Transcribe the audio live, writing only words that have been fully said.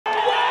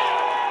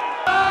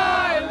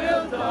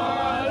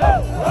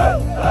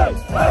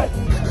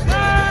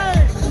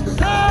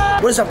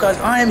What is up, guys?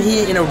 I am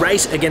here in a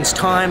race against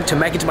time to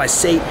make it to my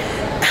seat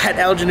at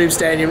Al Janoub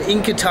Stadium in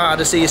Qatar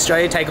to see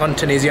Australia take on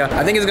Tunisia.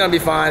 I think it's going to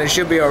be fine. It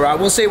should be alright.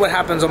 We'll see what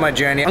happens on my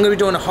journey. I'm going to be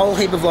doing a whole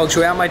heap of vlogs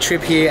throughout my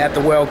trip here at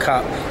the World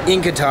Cup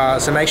in Qatar.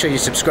 So make sure you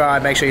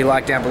subscribe, make sure you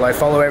like down below,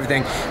 follow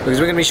everything, because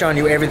we're going to be showing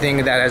you everything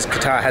that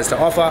Qatar has to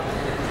offer.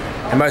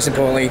 And most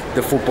importantly,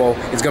 the football.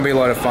 It's going to be a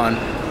lot of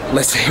fun.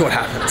 Let's see what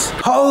happens.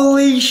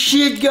 Holy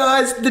shit,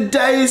 guys. The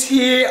day is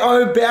here.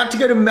 I'm about to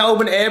go to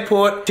Melbourne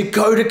Airport to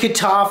go to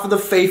Qatar for the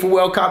FIFA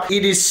World Cup.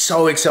 It is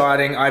so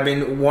exciting. I've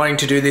been wanting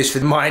to do this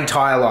for my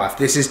entire life.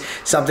 This is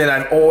something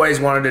I've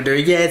always wanted to do.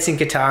 Yeah, it's in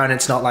Qatar and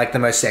it's not like the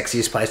most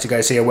sexiest place to go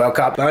see a World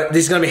Cup, but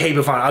this is going to be a heap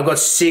of fun. I've got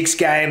 6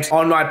 games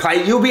on my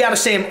plate. You'll be able to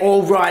see them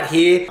all right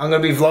here. I'm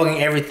going to be vlogging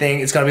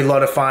everything. It's going to be a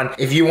lot of fun.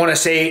 If you want to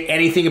see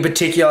anything in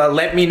particular,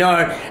 let me know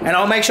and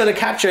I'll make sure to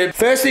capture it.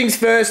 First things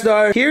first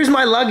though, here's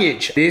my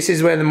luggage. This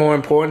is where the more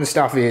important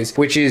stuff is,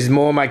 which is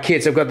more my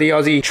kits. I've got the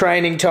Aussie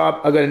training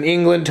top. I've got an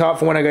England top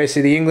for when I go see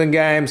the England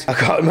games. I've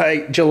got my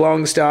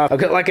Geelong stuff. I've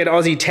got like an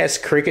Aussie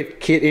Test cricket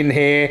kit in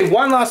here.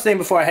 One last thing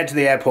before I head to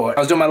the airport.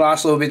 I was doing my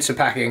last little bits of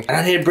packing and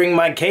I need to bring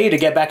my key to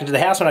get back into the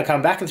house when I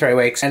come back in 3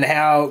 weeks. And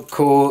how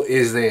cool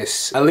is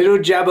this? A little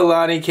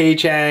Jabulani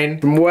keychain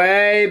from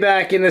way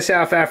back in the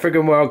South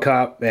African World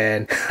Cup,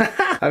 man.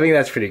 I think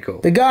that's pretty cool.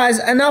 But guys,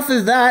 enough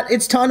of that.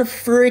 It's time to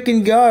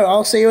freaking go.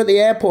 I'll see you at the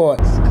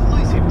airport.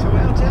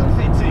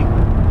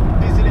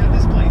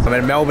 I'm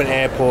at Melbourne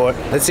Airport.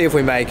 Let's see if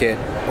we make it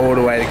all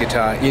the way to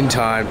Qatar in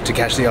time to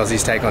catch the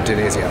Aussies take on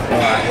Tunisia.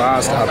 Alright,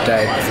 last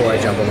update before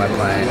I jump on my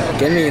plane.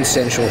 Getting the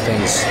essential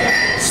things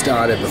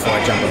started before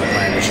I jump on the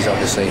plane, which is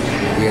obviously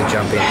you're gonna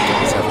jump in,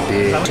 get yourself a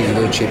beer, a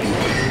little chippy,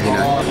 you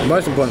know. The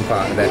most important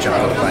part about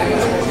jumping on the plane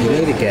is you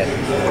need to get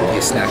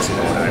your snacks in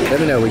order. Let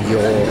me know what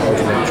your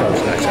ultimate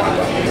choice snacks are,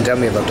 and tell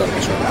me if I've done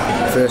this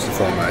wrong. First and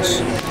foremost,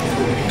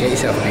 get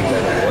yourself a big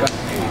bottle of water.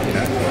 You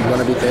know, you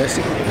want to be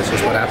thirsty. That's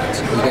just what happens.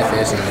 You get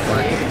thirsty on the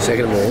plane.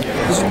 Second of all,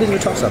 this is a bit of a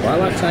toss-up. I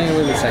like something a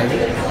little bit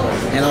savoury,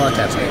 and I like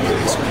to have something a little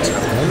bit sweet. So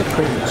I've gone the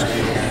Pringles,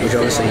 which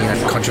obviously, you know,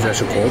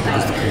 controversial call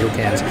because the Pringle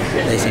cans,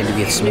 they seem to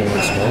get smaller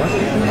and smaller,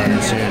 and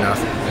soon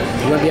enough,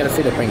 you won't be able to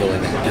fit a Pringle in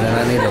there. And then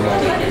I need a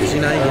loggy, because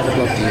you know, you have the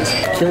blocked ears.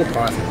 Killer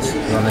pythons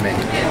are on the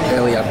menu.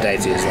 Early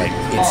updates is like,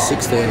 it's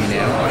 6:30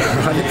 now.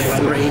 I'm at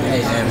 3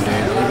 AM, dude.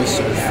 I'm gonna be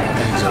so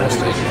fucking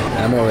exhausted.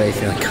 And I'm already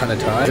feeling kind of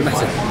tired.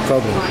 That's a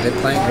problem. They're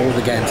playing all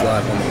the games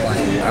live on the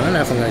plane. I don't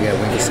know if I'm gonna get a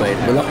winter sleep.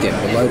 We're locked in.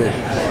 We're loaded.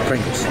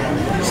 Pringles,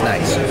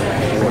 snakes,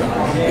 water,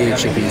 beer,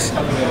 chippies.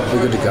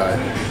 We're good to go.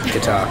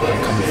 Qatar,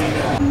 I'm coming for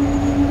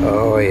you.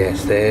 Oh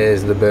yes,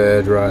 there's the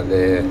bird right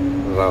there.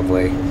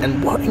 Lovely.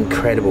 And what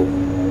incredible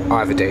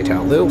eye for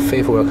detail. Little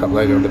FIFA World Cup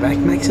logo on the back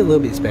makes it a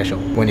little bit special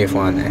when you're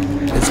flying there.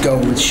 Let's go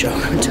with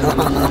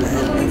showtime.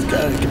 Let's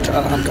go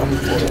Qatar, I'm coming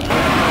for you.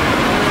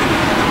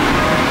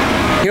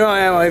 Here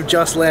I am, I've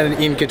just landed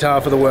in Qatar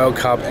for the World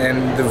Cup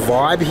and the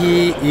vibe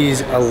here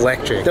is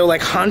electric. There were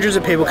like hundreds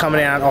of people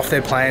coming out off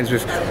their planes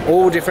with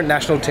all different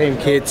national team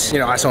kits. You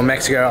know, I saw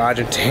Mexico,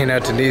 Argentina,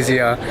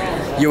 Tunisia,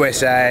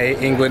 USA,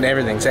 England,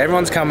 everything. So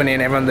everyone's coming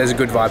in, there's a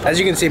good vibe. As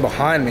you can see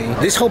behind me,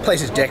 this whole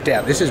place is decked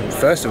out. This is,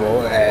 first of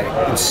all,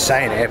 an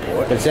insane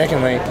airport. But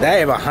secondly, they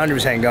have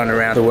 100% going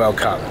around the World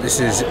Cup. This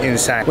is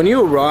insane. When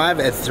you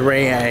arrive at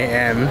 3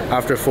 AM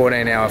after a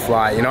 14-hour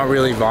flight, you're not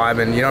really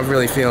vibing, you're not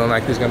really feeling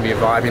like there's gonna be a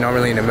vibe, you're not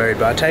really in a mood,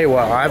 but I tell you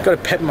what, I've got to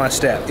pep my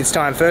step. It's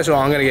time. First of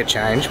all, I'm going to get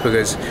changed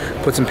because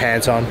put some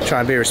pants on, try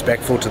and be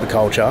respectful to the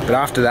culture. But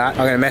after that,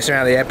 I'm going to mess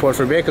around the airport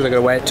for a bit because I've got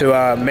to wait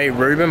to meet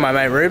Ruben, my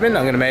mate Ruben.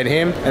 I'm going to meet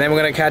him and then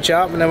we're going to catch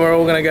up and then we're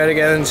all going to go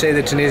together and see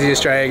the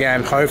Tunisia-Australia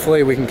game.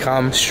 Hopefully we can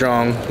come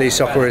strong. These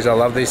Socceroos, I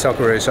love these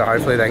Socceroos, so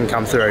hopefully they can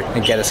come through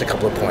and get us a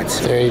couple of points.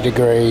 30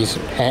 degrees,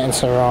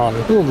 pants are on.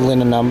 Little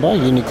linen number,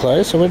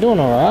 Uniqlo, so we're doing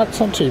alright. It's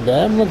not too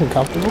bad, I'm looking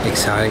comfortable.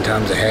 Exciting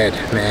times ahead,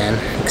 man.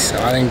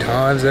 Exciting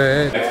times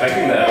ahead.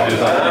 Expecting that.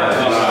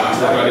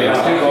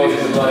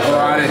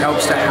 Alright, it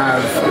helps to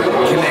have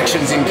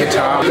connections in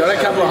Qatar. Got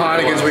a couple of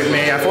Heinekens with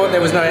me. I thought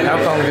there was no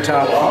alcohol in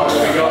Qatar.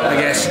 I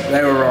guess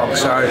they were wrong.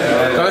 So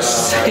got to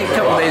see a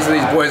couple of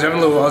these boys having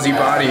a little Aussie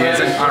party here. It's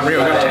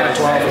unreal. We've got 10 or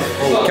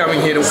 12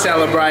 coming here to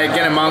celebrate,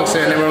 get amongst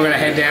it, and then we're going to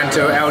head down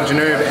to Al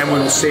Janoub and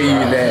we'll see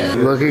you there.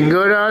 Looking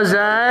good,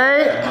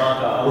 Jose.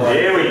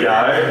 Here we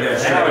go.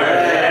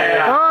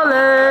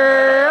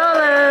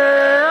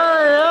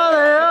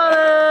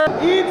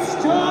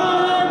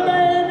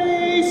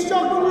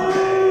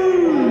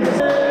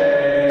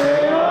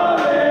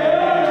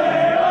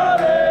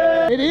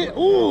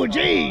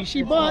 Gee,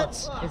 she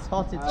bites. It's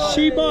hot.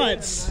 She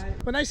bites.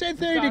 When they said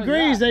 30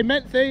 degrees, they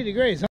meant 30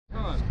 degrees.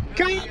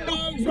 Come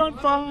dogs on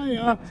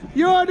fire.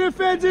 Your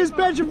defense is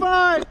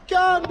petrified.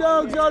 Come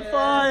dogs on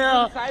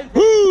fire.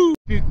 Woo!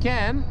 If you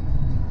can,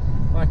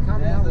 like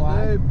come that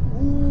way.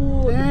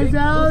 Ooh, there's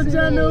Al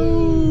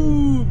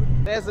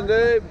Janoub. There's the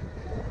noob.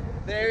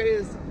 There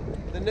is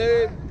the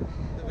noob.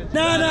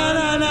 Na na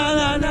na na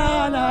na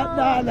na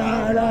na na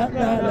na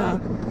na na.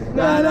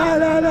 La la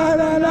la la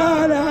la la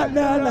la la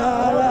la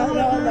la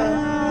la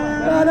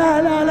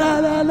la la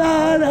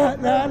la la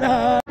la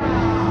la.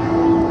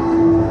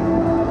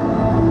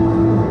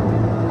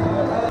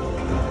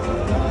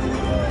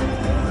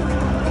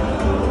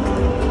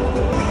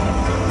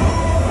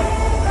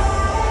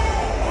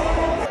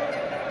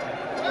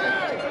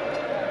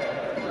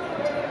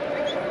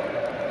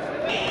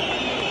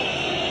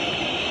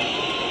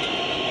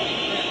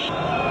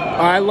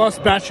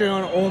 lost battery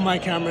on all my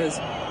cameras,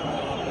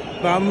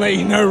 but I'm letting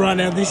you know right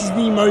now, this is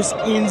the most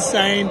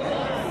insane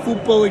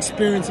football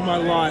experience of my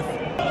life.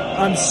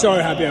 I'm so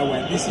happy I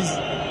went. This is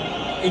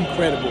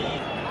incredible.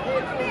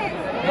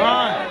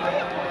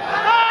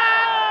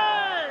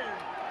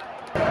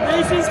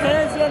 This is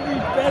hands down the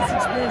best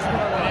experience of my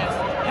life.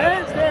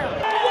 Hands down.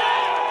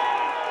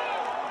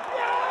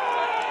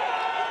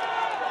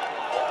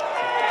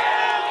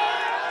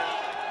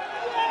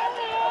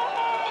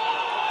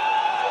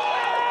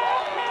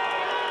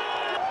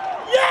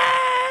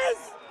 Yes!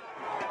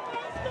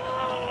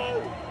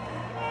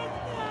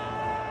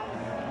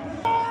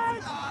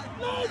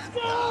 Let's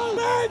go!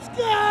 Let's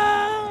go!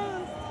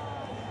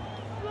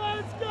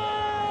 Let's go!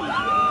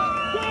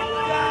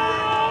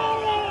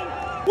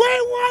 We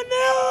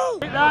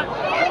 1-0!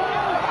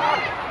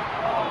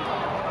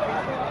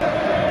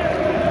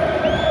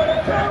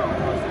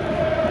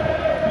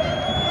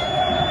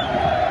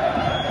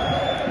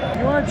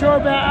 You want to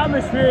talk about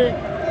atmosphere?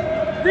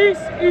 This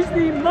is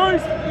the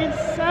most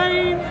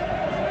insane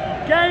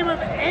game of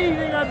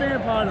anything I've been a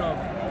part of.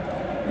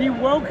 The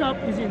World Cup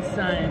is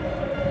insane.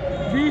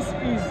 This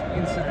is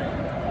insane.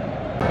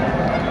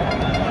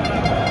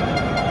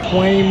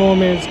 20 more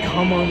minutes,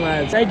 come on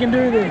lads. They can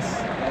do this.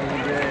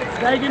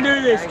 They can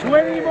do this.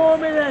 20 more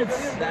minutes.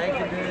 They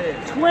can do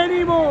this.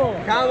 20 more.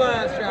 Come on,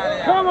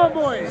 Australia. Come on,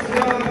 boys.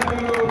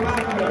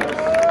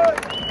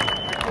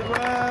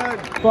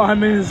 5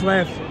 minutes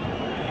left.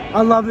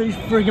 I love these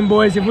freaking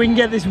boys. If we can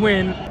get this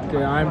win.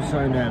 Dude, I'm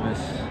so nervous.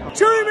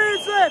 2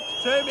 minutes left.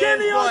 2 minutes, Can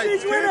the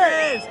Aussies win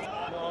it?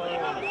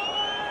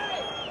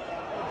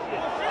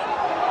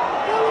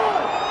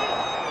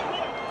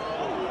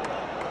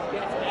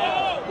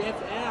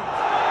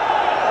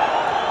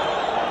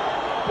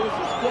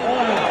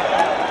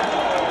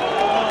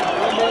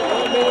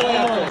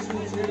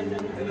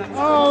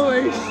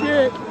 Holy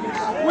shit.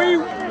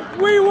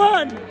 We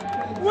won.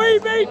 We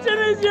beat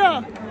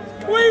Tunisia.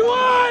 We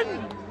won.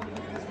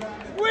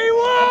 We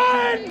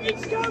won.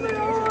 It's coming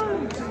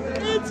home.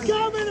 It's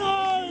coming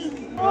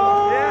home.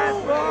 Oh, Yes,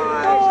 boys.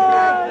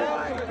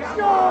 my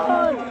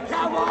God.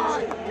 Come on.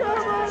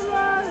 Come on,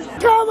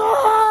 lads. Come on.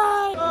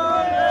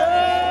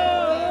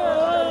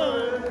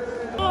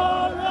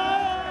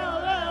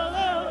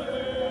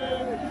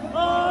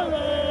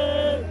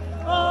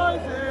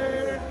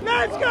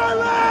 Let's go,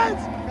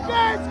 lads!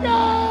 Let's go!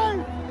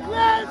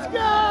 Let's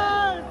go!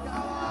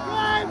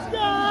 Let's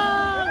go!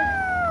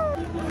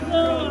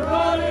 We're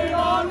running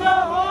on the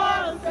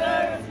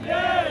horses,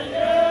 yeah,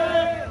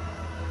 yeah!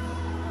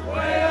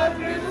 Way up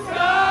in the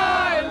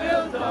sky,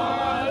 little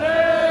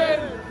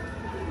darling!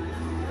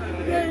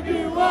 Pick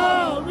you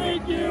up,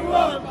 pick you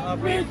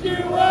up, pick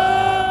you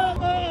up!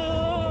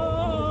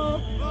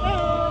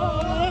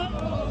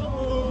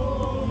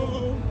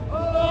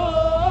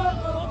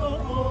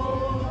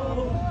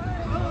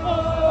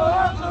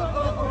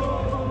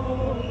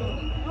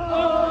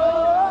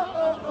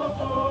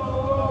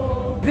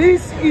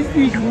 This is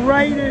the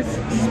greatest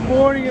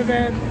sporting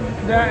event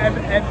that I've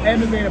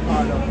ever been a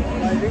part of.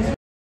 Like, this is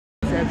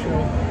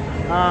exceptional.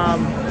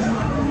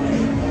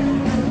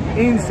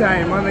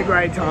 Insane, one of the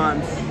great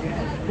times.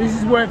 This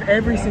is worth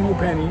every single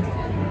penny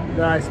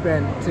that I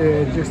spent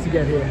just to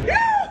get here.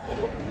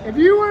 If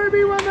you want to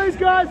be one of those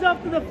guys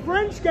after the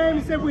French game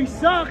who said we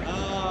suck,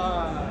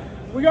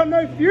 we got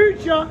no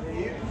future,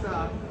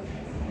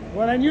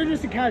 well then you're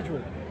just a casual.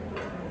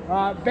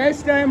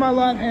 Best day of my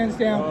life, hands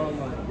down. Oh my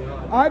God.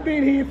 I've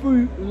been here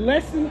for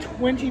less than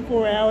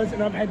 24 hours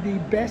and I've had the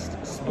best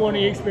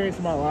sporting experience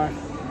of my life.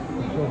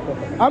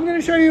 I'm going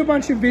to show you a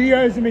bunch of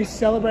videos of me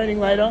celebrating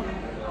later.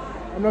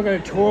 I'm not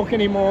going to talk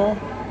anymore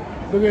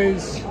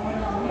because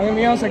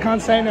anything else I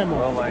can't say no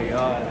more. Oh my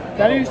God.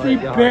 That is the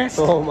best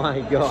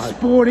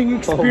sporting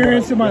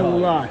experience of my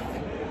life.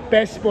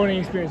 Best sporting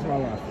experience of my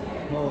life.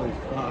 Holy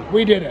fuck.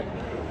 We did it.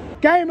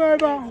 Game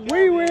over.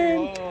 We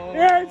win.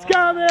 It's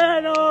coming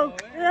home.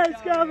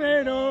 It's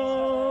coming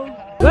home.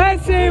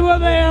 Let's see what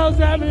the hell's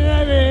happening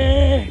over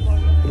here.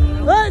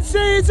 Let's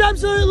see. It's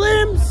absolute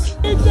limbs.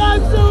 It's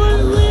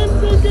absolute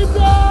limbs in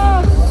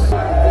Qatar.